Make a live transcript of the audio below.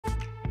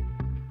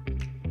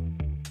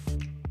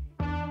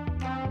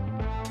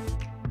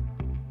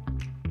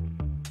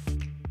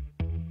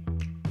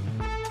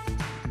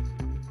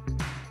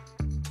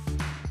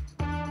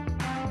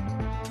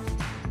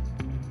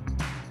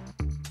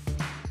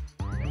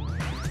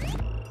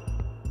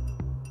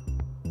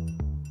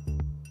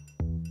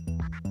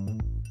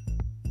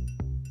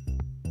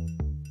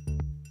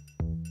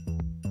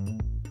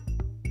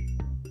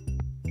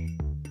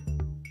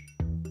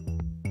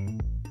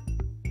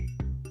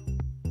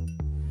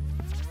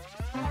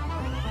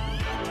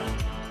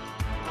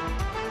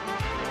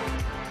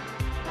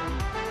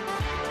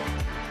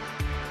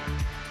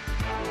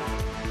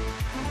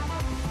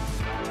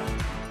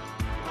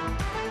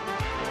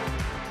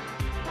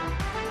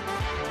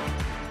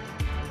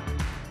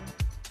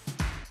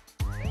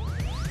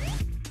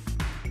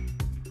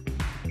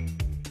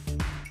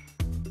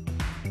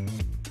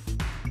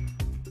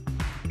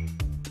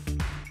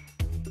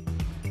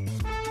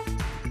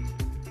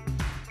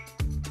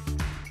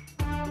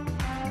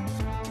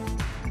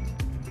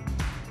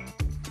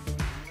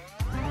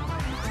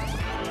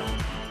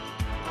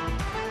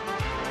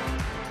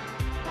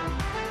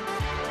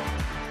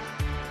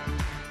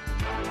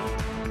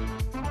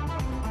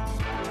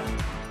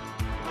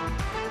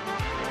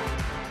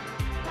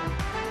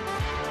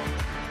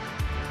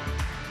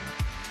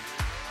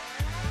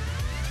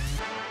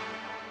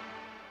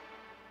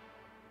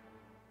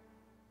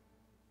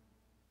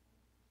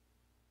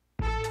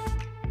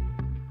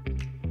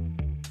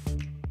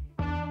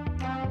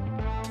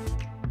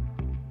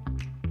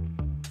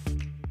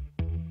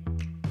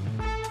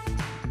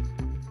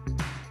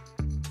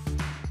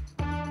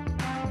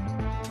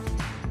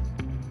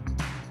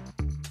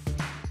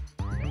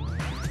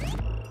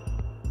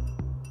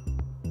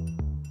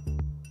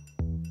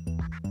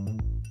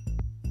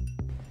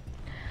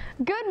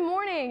Good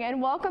morning and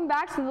welcome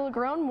back to the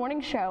LaGrone Morning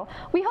Show.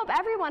 We hope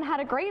everyone had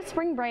a great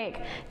spring break.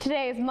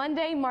 Today is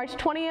Monday, March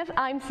 20th.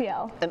 I'm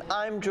CL. And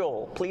I'm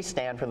Joel. Please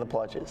stand for the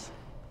pledges.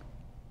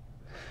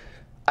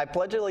 I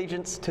pledge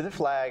allegiance to the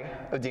flag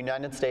of the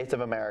United States of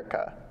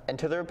America and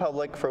to the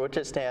republic for which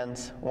it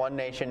stands, one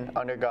nation,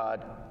 under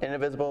God,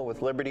 indivisible,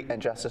 with liberty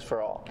and justice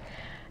for all.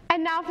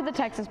 And now for the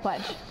Texas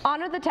Pledge.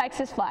 Honor the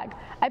Texas flag.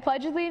 I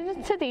pledge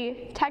allegiance to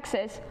thee,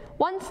 Texas,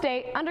 one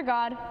state, under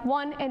God,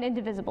 one and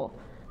indivisible.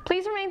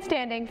 Please remain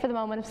standing for the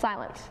moment of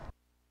silence.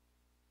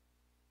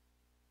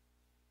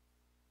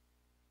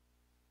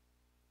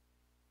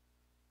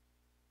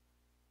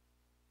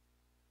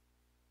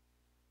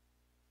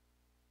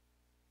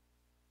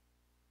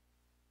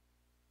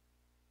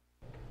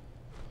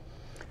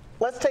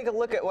 Let's take a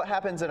look at what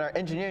happens in our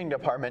engineering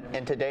department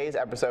in today's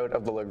episode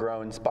of the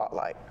LaGrone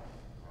Spotlight.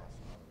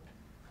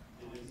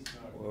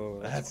 Whoa,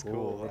 that's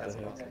cool. What the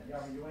heck?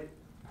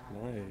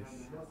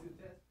 Nice.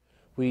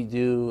 We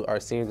do our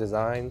senior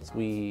designs,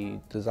 we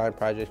design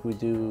projects, we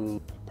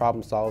do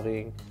problem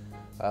solving,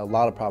 a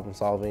lot of problem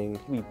solving.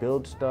 We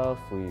build stuff,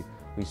 we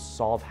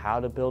solve how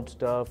to build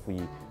stuff,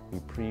 we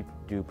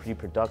do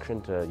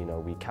pre-production to,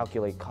 we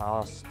calculate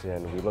cost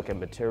and we look at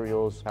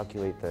materials,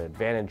 calculate the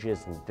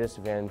advantages and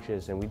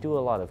disadvantages, and we do a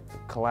lot of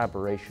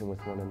collaboration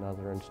with one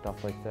another and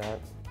stuff like that.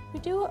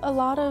 We do a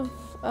lot of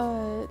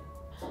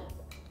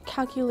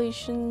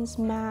calculations,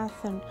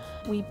 math, and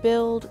we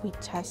build, we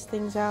test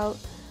things out.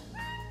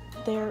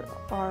 There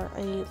are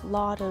a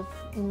lot of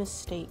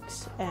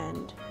mistakes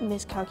and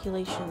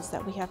miscalculations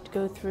that we have to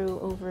go through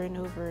over and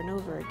over and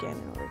over again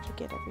in order to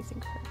get everything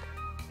correct.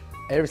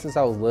 Ever since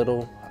I was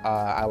little,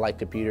 I like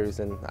computers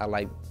and I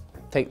like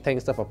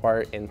taking stuff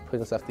apart and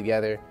putting stuff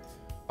together.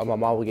 My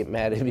mom would get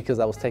mad at me because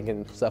I was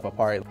taking stuff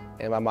apart,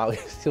 and my mom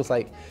she was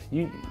like,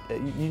 you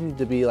need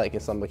to be like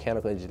some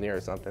mechanical engineer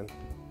or something.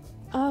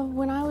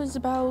 When I was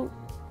about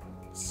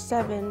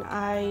 7,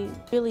 I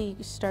really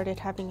started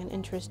having an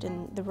interest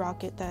in the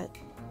rocket that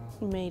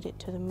made it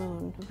to the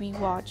moon. We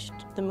watched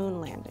the moon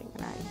landing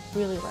and I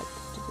really liked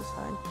the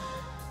design.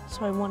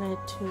 So I wanted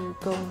to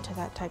go into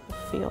that type of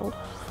field.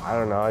 I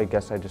don't know, I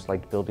guess I just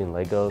liked building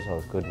Legos. I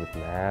was good with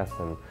math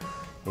and,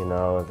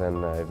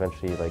 then I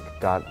eventually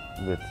got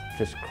with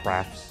just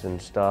crafts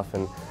and stuff,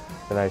 and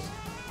then I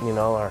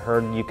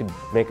heard you could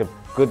make a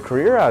good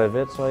career out of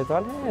it, so I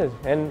thought, hey,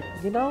 and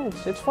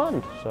it's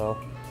fun, so.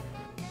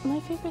 My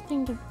favorite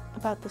thing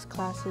about this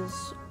class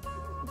is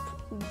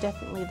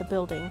definitely the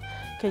building,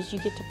 because you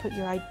get to put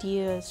your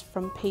ideas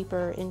from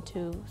paper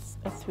into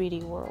a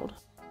 3D world.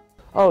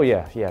 Oh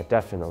yeah,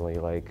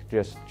 definitely.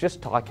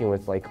 Just talking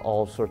with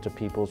all sorts of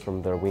people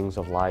from their wings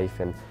of life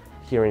and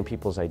hearing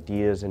people's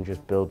ideas and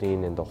just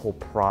building and the whole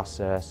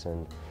process,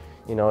 and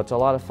it's a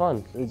lot of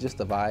fun. It's just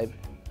the vibe.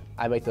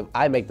 I make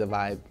the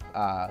vibe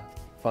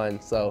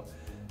fun, so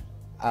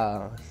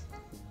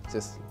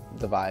just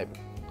the vibe.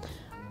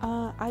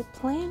 I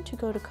plan to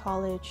go to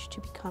college to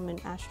become an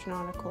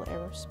astronautical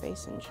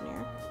aerospace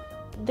engineer.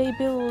 They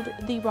build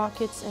the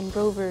rockets and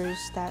rovers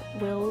that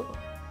will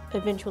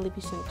eventually be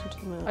sent into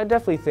the moon. I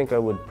definitely think I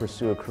would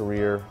pursue a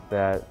career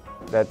that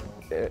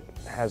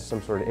has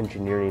some sort of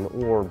engineering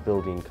or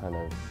building kind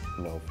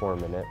of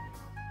form in it.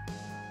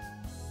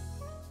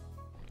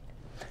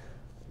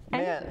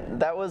 Man,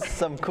 that was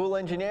some cool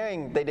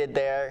engineering they did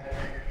there.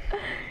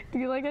 Do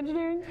you like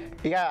engineering?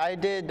 Yeah, I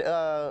did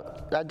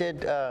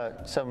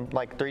some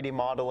 3D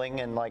modeling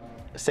in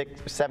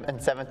 6th,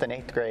 7th, and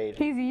 8th grade.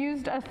 He's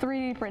used a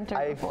 3D printer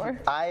before.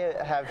 I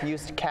have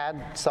used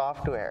CAD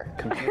software,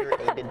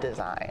 computer-aided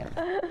design.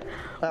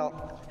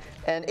 Well,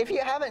 and if you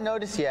haven't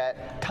noticed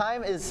yet,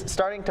 time is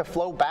starting to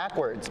flow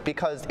backwards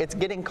because it's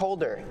getting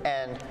colder,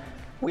 and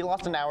we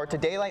lost an hour to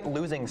daylight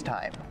losings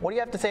time. What do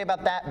you have to say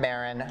about that,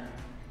 Baron?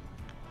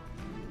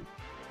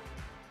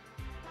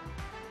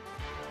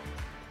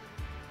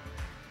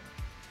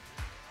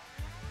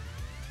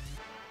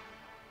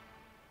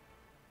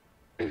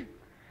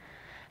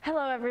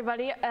 Hello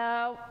everybody,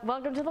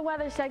 welcome to the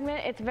weather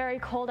segment. It's very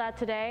cold out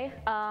today.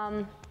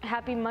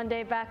 Happy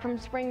Monday back from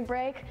spring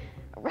break.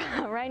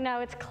 Right now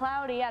it's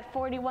cloudy at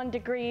 41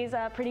 degrees,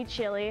 pretty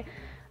chilly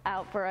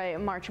out for a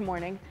March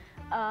morning.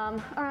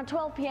 Around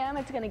 12 p.m.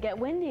 it's going to get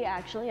windy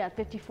actually at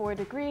 54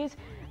 degrees.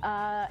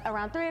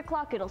 Around 3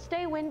 o'clock it'll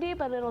stay windy,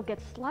 but it'll get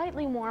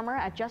slightly warmer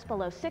at just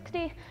below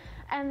 60.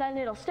 And then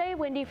it'll stay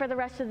windy for the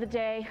rest of the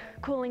day,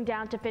 cooling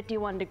down to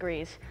 51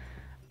 degrees.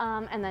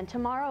 And then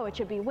tomorrow it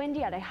should be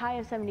windy at a high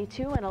of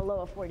 72 and a low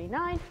of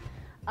 49.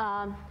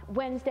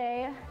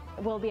 Wednesday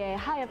will be a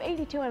high of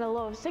 82 and a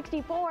low of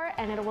 64,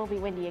 and it will be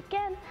windy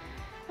again.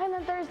 And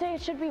then Thursday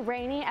it should be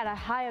rainy at a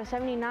high of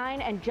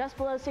 79 and just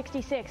below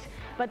 66.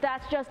 But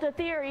that's just a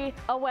theory,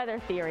 a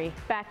weather theory.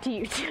 Back to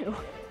you two.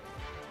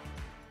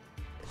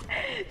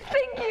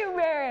 Thank you,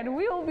 Baron.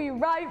 We will be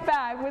right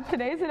back with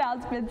today's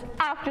announcements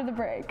after the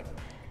break.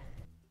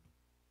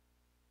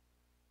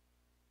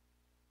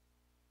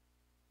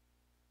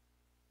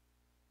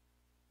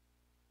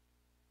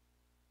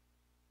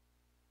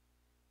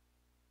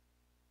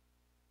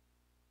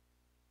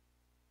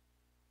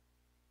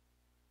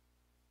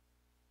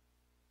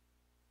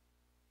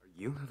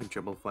 You having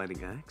trouble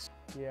finding X?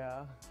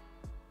 Yeah.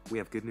 We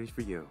have good news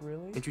for you.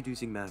 Really?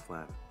 Introducing Math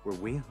Lab, where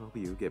we help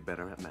you get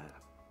better at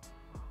math.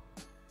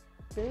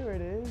 There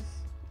it is.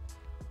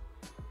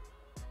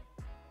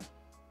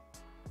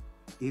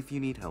 If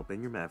you need help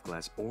in your math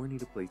class or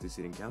need a place to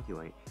sit and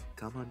calculate,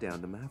 come on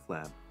down to Math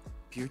Lab.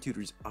 Peer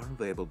tutors are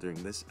available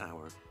during this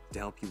hour to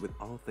help you with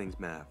all things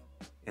math.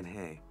 And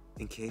hey,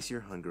 in case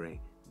you're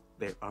hungry,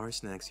 there are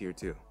snacks here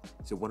too.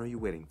 So what are you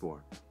waiting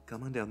for?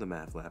 Come on down to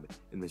Math Lab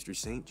in Mr.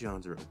 St.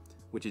 John's room,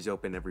 which is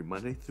open every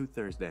Monday through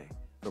Thursday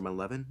from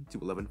 11 to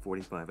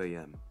 11:45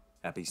 a.m.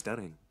 Happy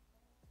studying.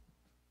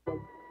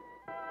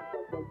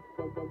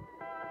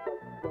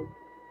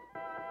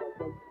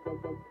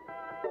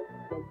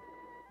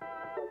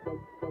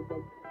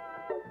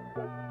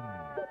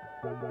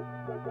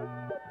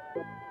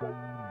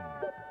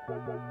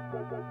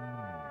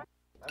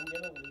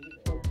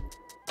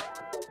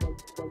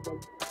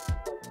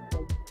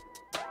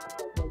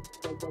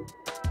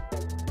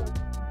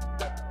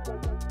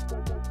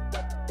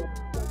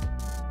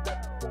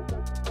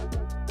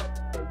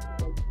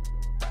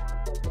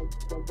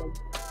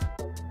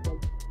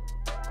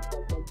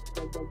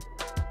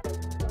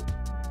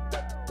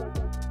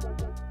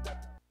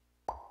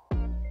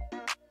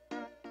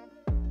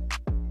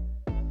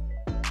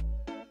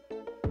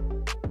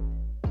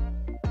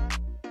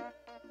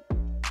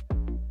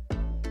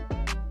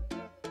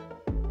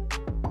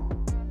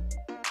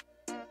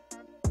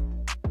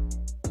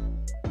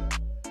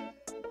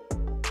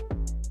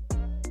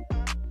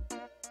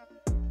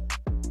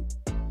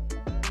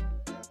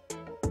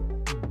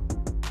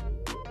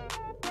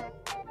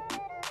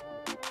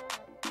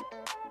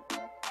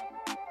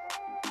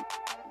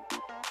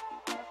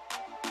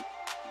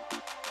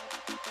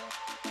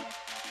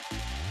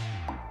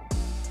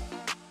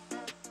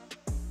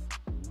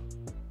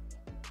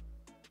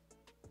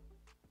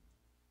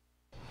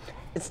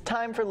 It's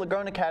time for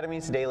LaGrone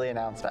Academy's daily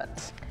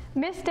announcements.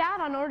 Missed out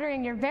on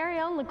ordering your very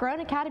own LaGrone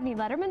Academy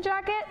Letterman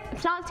jacket?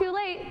 It's not too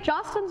late.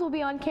 Jostens will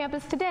be on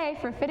campus today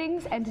for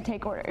fittings and to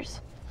take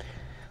orders.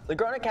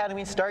 LaGrone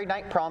Academy's Starry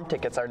Night prom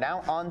tickets are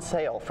now on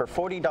sale for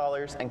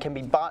 $40 and can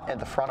be bought at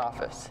the front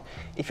office.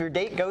 If your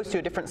date goes to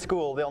a different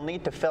school, they'll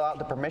need to fill out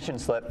the permission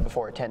slip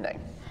before attending.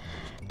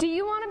 Do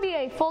you want to be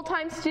a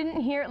full-time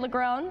student here at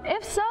LaGrone?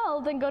 If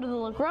so, then go to the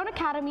LaGrone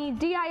Academy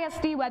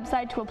DISD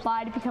website to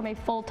apply to become a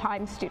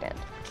full-time student.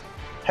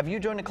 Have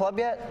you joined a club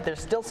yet? There's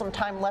still some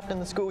time left in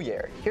the school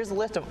year. Here's a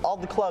list of all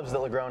the clubs that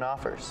LaGrone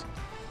offers.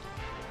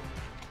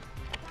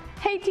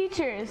 Hey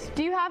teachers,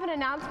 do you have an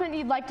announcement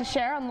you'd like to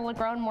share on the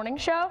LaGrone Morning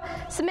Show?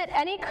 Submit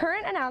any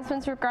current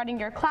announcements regarding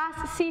your class,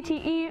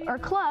 CTE, or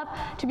club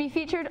to be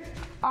featured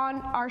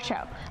on our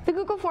show. The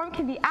Google form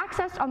can be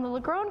accessed on the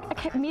LaGrone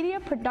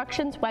Media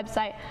Productions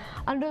website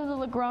under the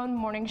LaGrone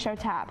Morning Show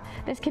tab.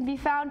 This can be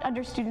found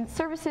under Student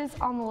Services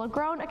on the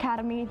LaGrone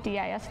Academy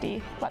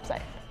DISD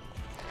website.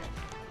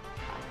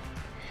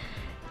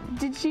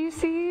 Did you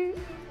see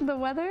the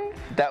weather?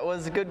 That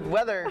was good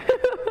weather.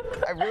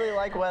 I really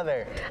like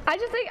weather. I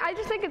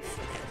just think it's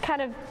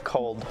kind of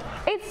Cold.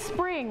 It's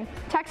spring.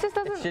 Texas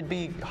doesn't. It should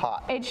be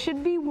hot. It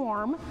should be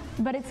warm,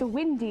 but it's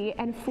windy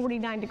and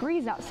 49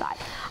 degrees outside.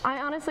 I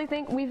honestly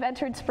think we've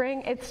entered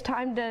spring. It's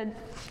time to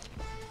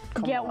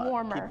get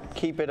warmer.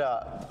 Keep it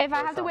up. If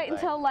I have to wait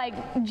until like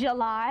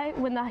July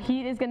when the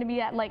heat is going to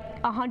be at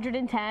like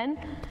 110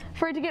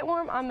 for it to get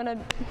warm, I'm gonna.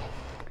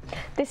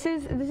 This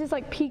is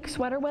like peak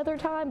sweater weather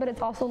time, but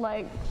it's also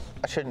like.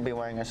 I shouldn't be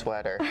wearing a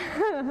sweater.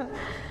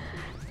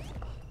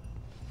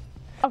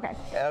 Okay.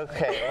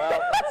 Okay,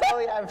 well, that's all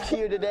we have for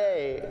you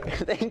today.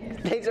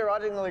 Thanks for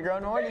watching the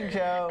LaGrone Morning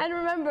Show. And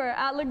remember,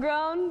 at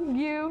LaGrone,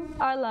 you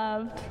are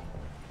loved.